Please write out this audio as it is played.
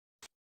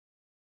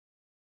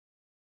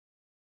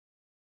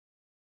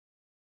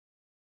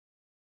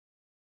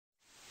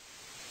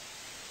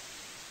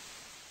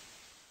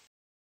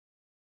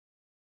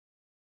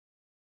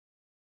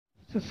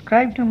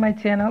Subscribe to my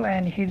channel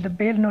and hit the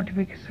bell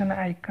notification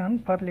icon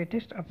for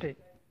latest update.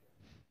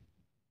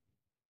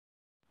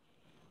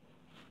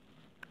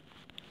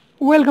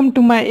 Welcome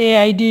to my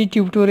AIDE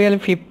tutorial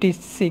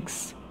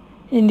 56.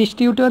 In this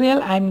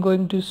tutorial I am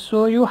going to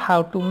show you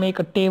how to make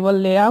a table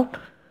layout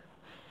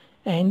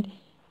and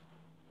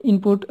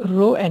input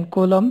row and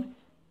column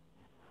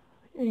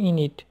in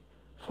it.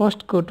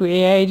 First go to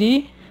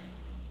AIDE,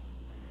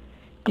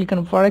 click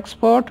on for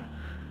export,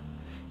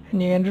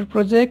 new enter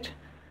project,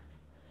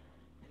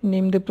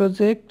 name the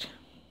project,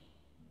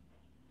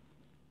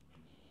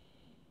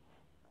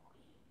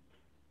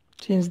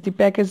 change the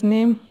package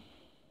name,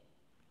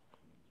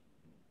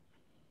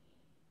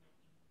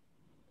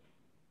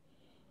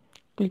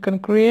 click on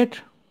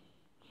create.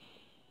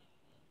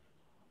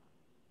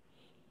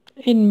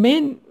 In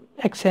main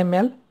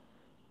XML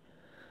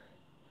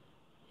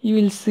you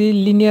will see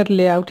linear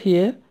layout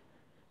here.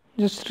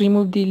 Just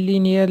remove the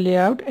linear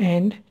layout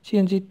and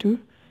change it to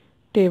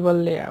table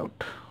layout.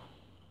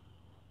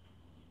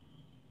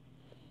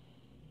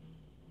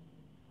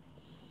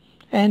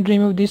 And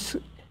remove this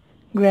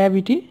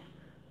gravity,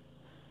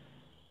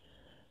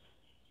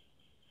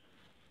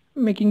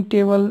 making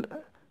table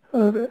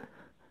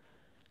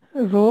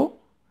row.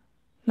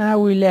 Now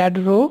we'll add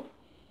row,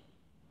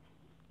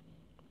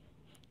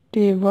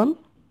 table,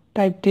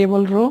 type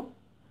table row,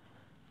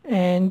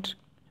 and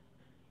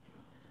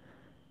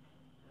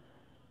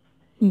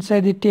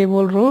inside the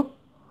table row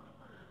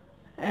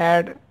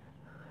add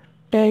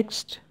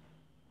text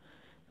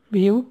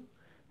view.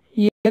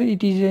 Here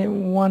it is a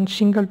one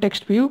single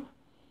text view.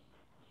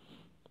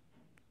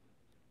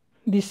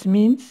 This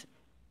means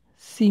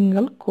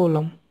single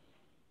column.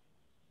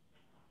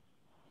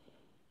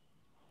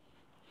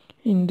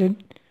 In the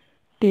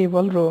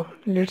table row,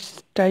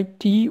 let's type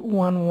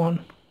T11.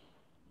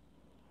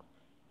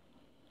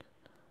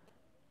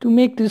 To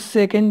make this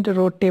second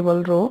row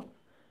table row,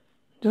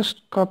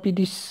 just copy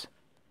this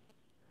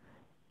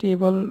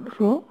table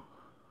row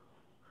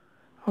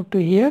up to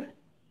here,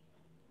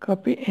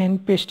 copy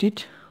and paste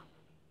it.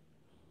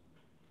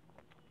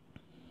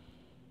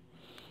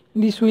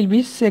 This will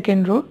be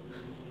second row.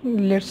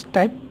 Let's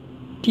type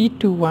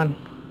T21.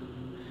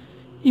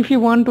 If you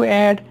want to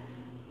add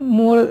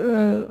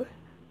more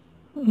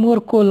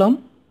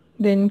column,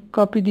 then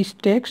copy this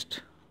text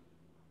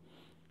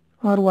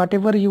or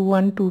whatever you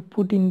want to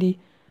put in the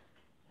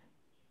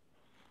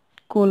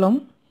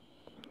column,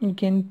 you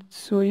can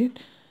show it,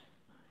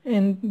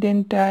 and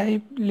then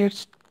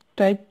let's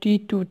type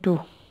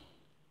T22.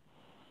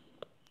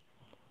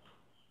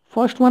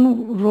 First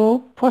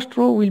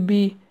row will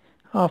be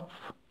of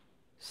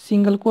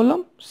single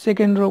column,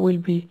 second row will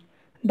be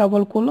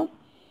double column,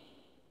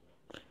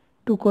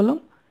 two column,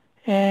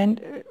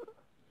 and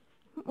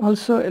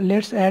also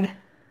let's add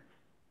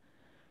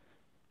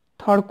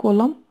third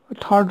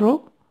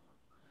row,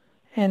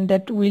 and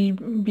that will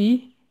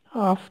be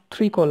of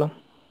three column.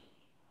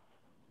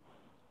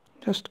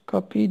 Just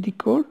copy the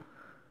code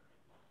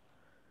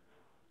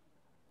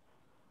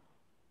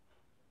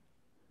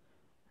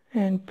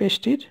and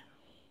paste it,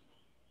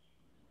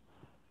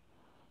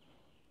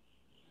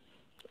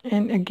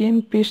 and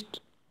again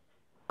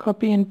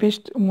copy and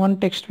paste one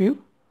text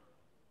view.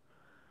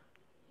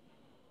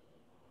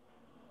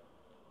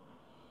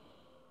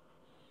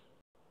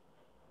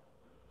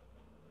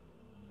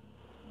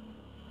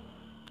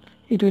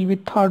 It will be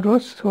third row,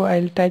 so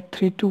I'll type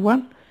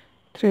 321,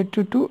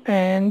 322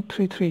 and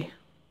 33.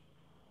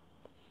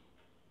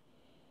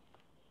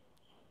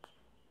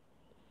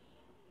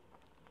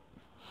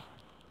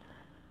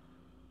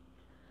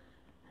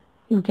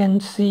 You can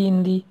see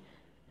in the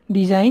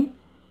design,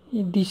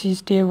 this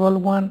is table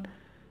 1,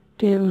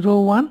 row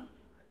 1,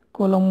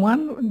 column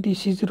 1,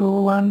 this is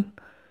row 1,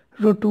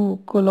 row 2,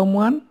 column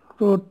 1,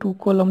 row 2,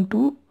 column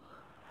 2.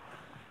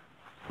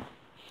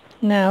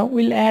 Now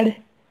we'll add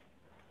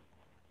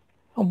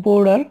a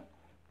border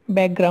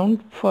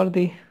background for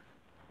the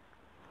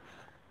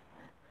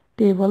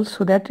table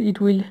so that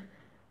it will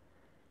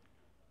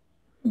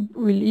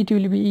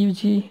be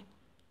easy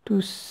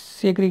to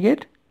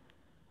segregate.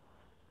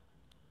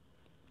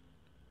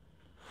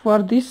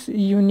 For this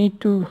you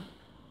need to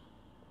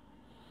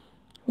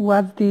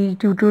watch the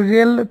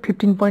tutorial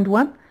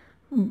 15.1.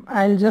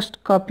 I'll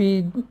just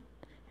copy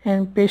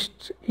and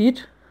paste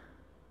it.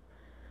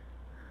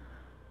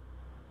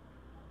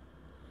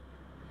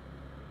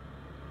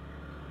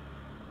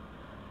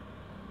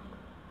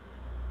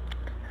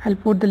 I'll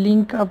put the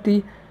link of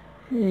the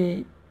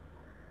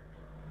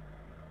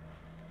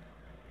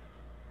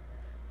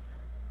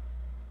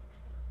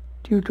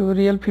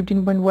tutorial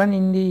 15.1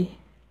 in the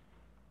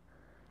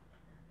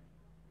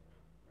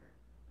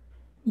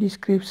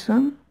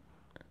description.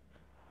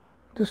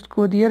 Just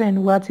go there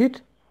and watch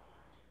it.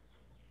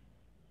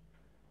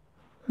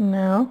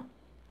 Now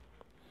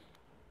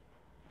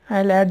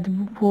I'll add the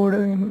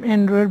border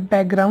Android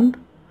background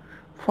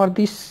for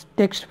this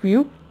text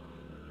view.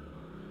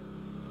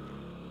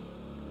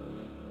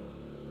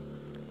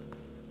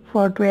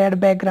 To add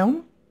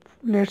background,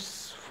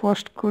 let's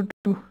first go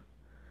to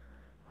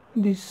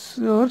this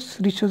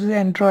source, resources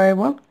and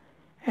drawable,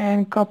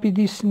 and copy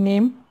this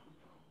name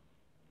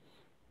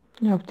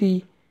of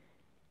the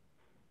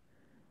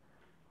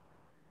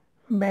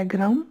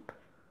background,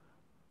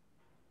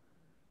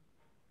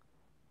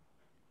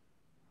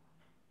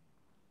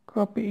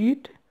 copy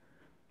it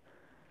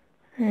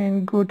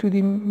and go to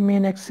the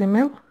main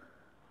XML,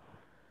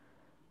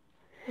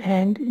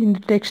 and in the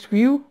text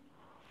view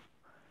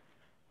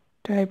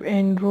type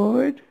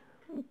Android,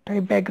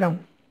 type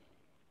background.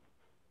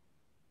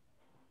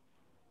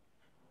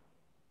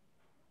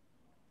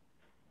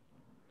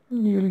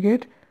 You will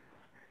get,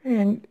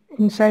 and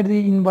inside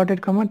the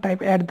inverted comma type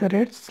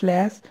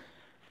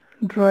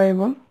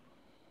 @/drawable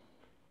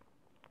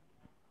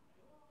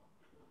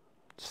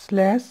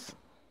slash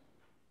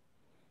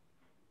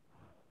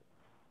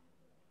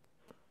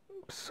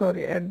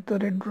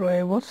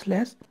 @drawable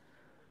slash.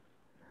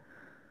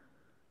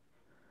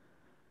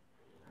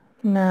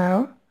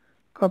 Now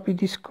copy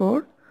this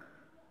code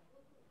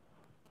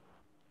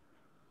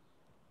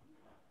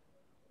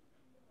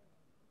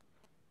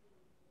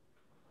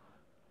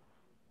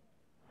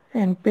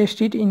and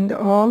paste it in the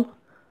all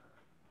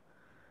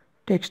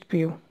text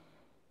view.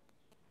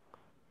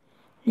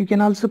 You can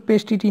also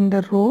paste it in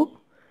the row,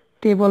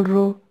 table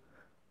row,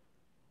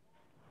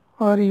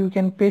 or you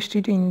can paste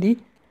it in the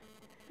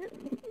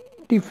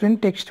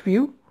different text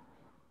view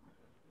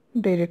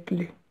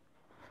directly.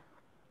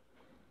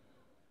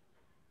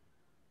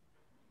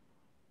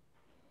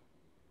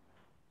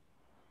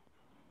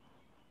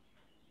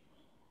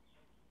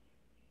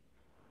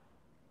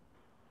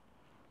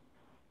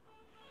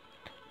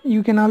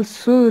 You can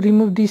also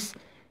remove this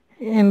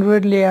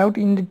Android layout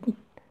in the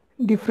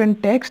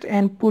different text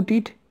and put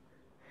it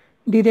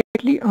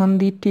directly on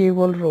the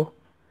table row.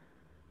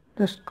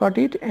 Just cut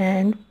it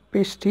and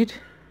paste it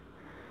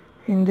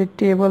in the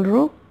table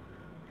row,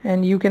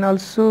 and you can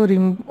also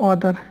remove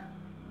other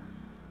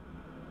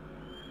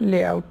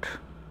layout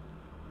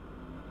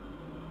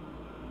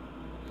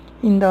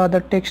in the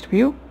other text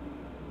view.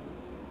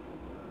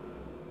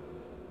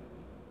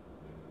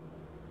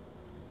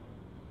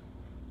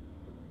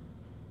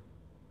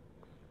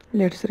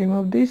 Let's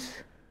remove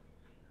this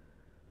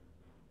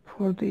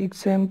for the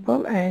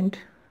example, and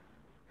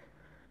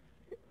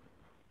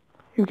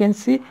you can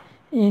see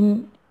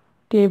in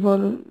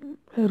table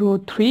row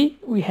 3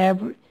 we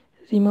have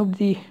removed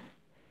the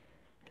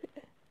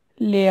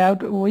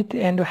layout width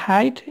and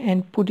height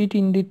and put it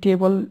in the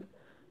table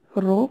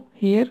row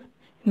here,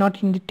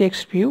 not in the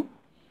text view,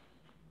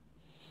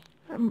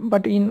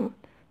 but in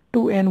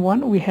 2 and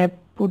 1 we have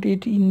put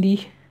it in the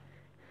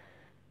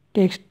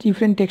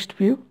different text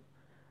view.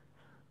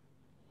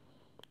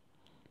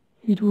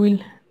 It will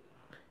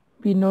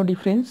be no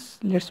difference.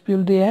 Let's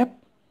build the app.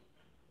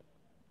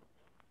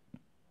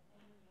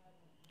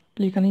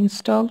 Click on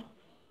install.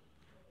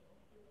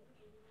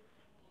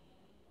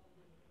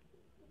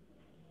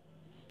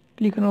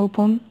 Click on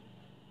open.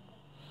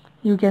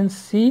 You can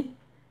see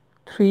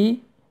 3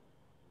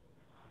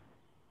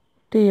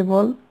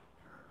 table,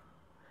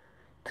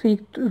 3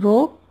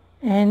 row,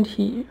 and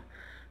here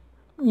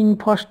in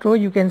first row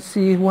you can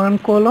see 1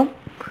 column,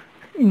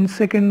 in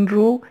second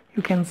row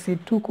you can see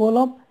 2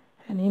 column,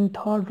 and in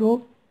third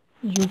row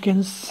you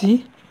can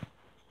see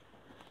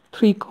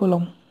 3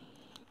 column.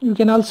 You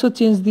can also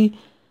change the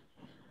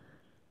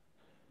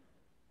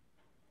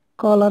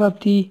color of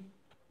this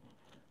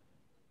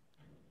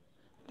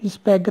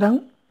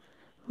background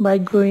by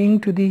going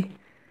to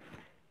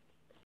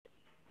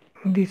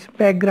this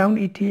background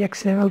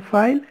XML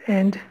file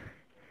and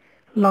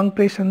long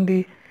press on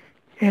the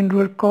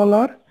Android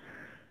color,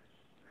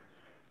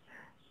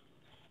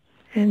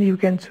 and you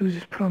can choose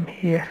it from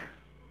here.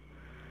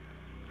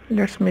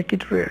 Let's make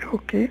it red.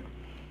 Okay,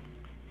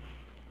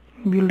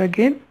 build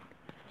again.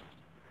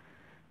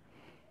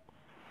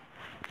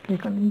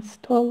 Click on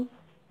install.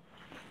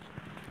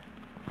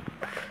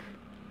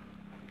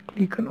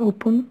 Click on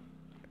open.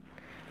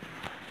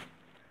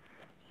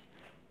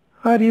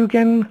 Or you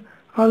can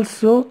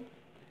also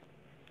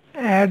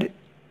add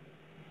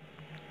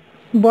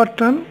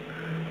button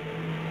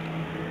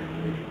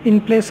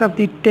in place of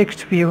the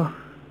text view.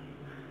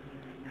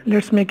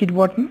 Let's make it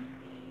button.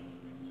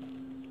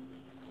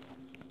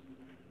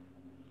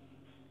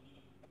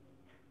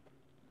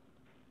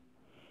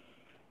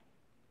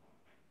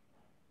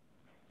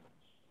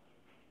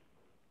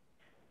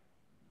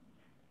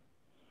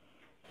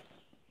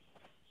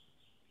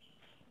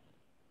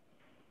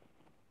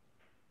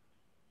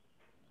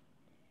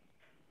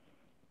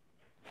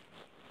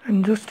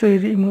 I'm just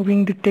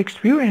removing the text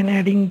view and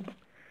adding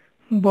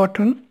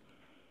button.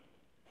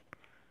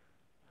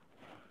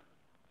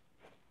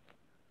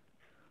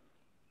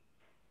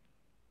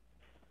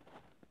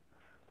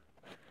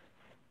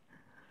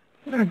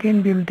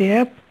 Again build the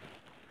app.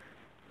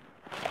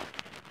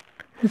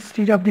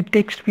 Instead of the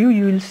text view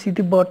you will see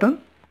the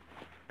button.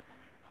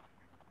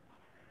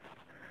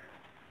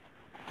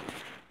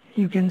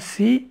 You can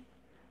see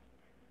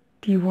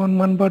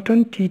T11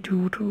 button,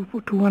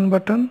 T21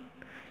 button.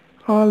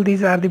 All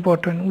these are the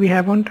button. We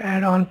haven't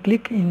add on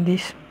click in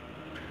this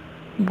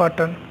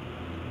button.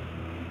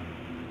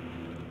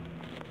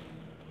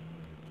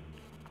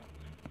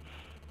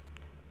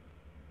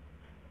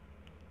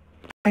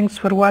 Thanks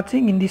for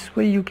watching. In this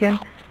way you can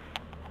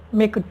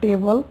make a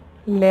table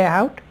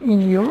layout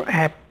in your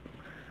app.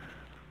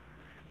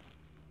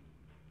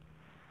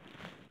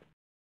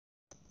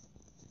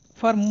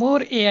 For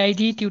more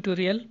AIDE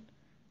tutorial,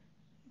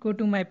 go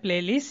to my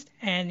playlist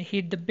and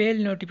hit the bell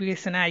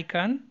notification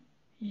icon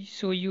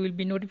so you will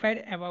be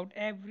notified about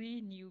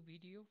every new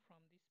video from